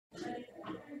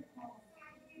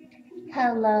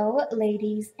Hello,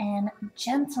 ladies and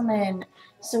gentlemen.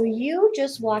 So you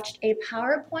just watched a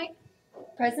PowerPoint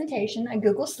presentation, a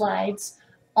Google Slides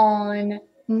on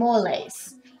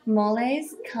moles.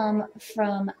 Moles come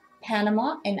from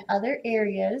Panama and other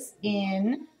areas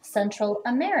in Central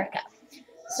America.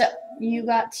 So you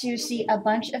got to see a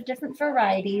bunch of different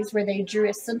varieties where they drew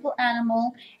a simple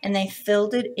animal and they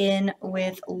filled it in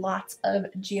with lots of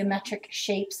geometric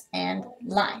shapes and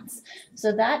lines.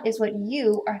 So that is what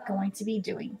you are going to be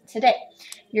doing today.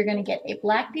 You're going to get a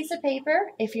black piece of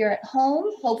paper. If you're at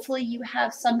home, hopefully you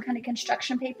have some kind of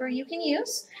construction paper you can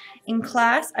use. In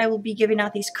class, I will be giving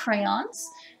out these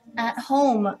crayons. At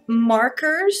home,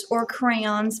 markers or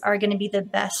crayons are going to be the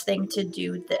best thing to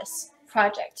do this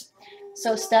project.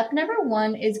 So step number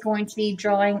one is going to be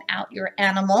drawing out your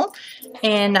animal,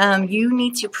 and you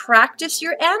need to practice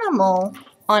your animal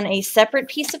on a separate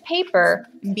piece of paper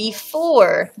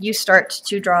before you start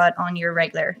to draw it on your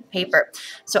regular paper.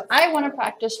 So I want to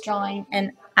practice drawing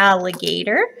an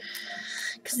alligator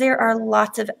because there are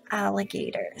lots of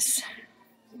alligators,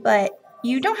 but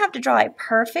you don't have to draw a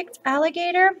perfect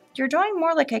alligator. You're drawing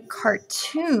more like a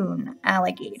cartoon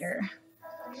alligator.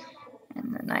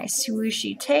 And a nice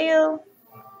swooshy tail.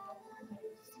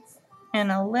 And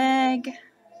a leg.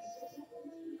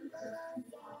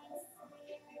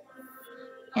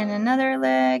 And another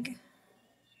leg.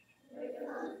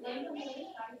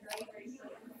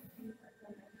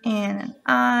 And an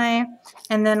eye.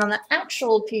 And then on the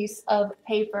actual piece of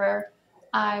paper,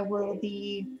 I will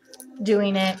be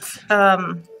doing it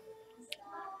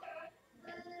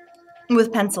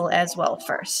with pencil as well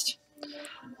first.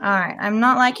 Alright, I'm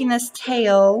not liking this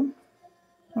tail.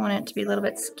 I want it to be a little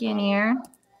bit skinnier.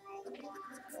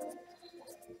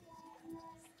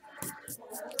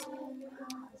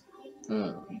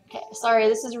 Okay, sorry,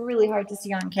 this is really hard to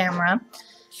see on camera.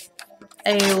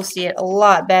 You'll see it a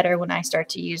lot better when I start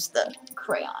to use the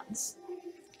crayons.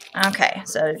 Okay,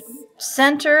 so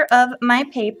center of my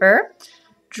paper,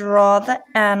 draw the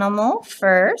animal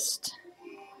first.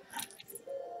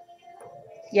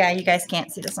 Yeah, you guys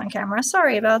can't see this on camera.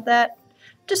 Sorry about that.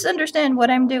 Just understand what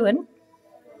I'm doing.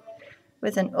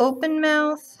 With an open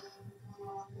mouth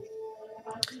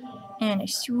and a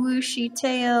swooshy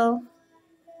tail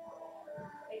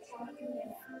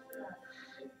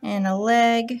and a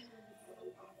leg.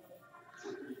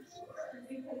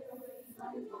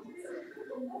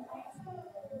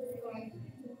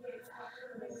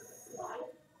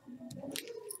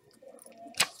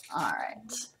 Alright,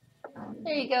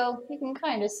 there you go. You can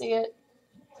kind of see it.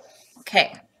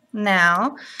 Okay,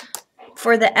 now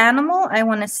for the animal, I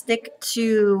want to stick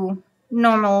to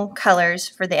normal colors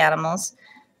for the animals,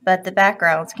 but the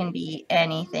backgrounds can be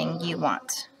anything you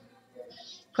want.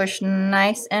 Push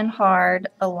nice and hard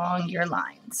along your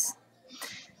lines.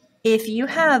 If you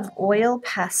have oil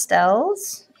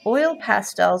pastels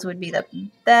would be the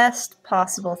best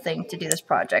possible thing to do this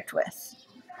project with.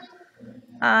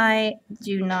 I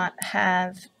do not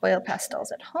have oil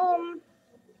pastels at home,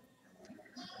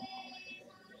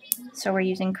 so we're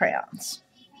using crayons.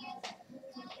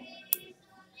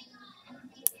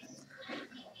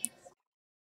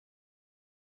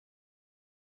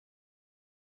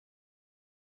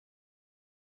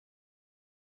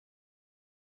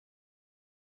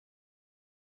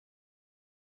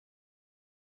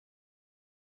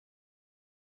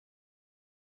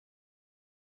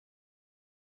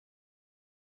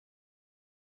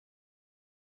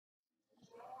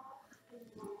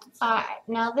 Alright,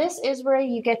 now this is where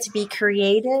you get to be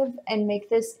creative and make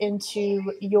this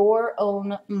into your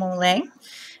own mole.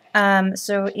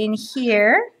 So in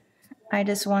here, I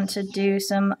just want to do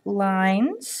some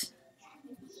lines.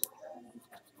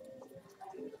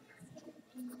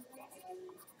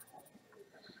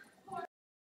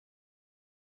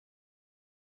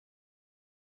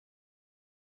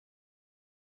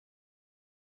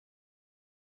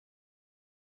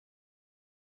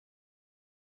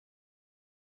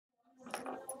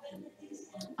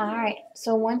 Alright,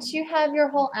 so once you have your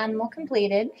whole animal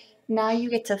completed, now you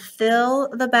get to fill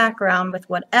the background with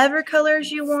whatever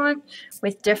colors you want,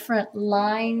 with different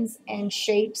lines and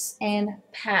shapes and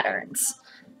patterns.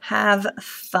 Have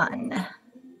fun.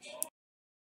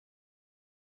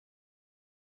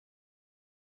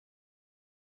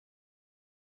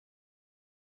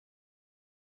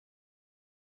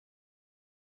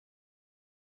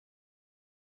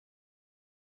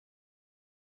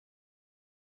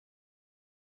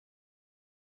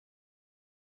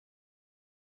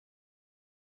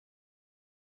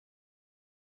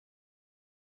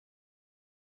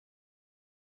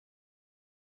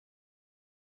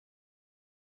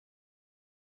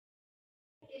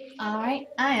 Alright,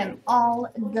 I am all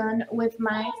done with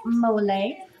my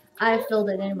mole. I filled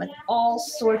it in with all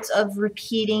sorts of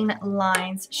repeating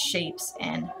lines, shapes,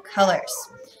 and colors.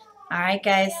 Alright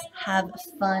guys, have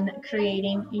fun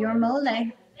creating your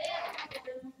mole.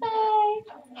 Bye!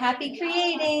 Happy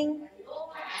creating!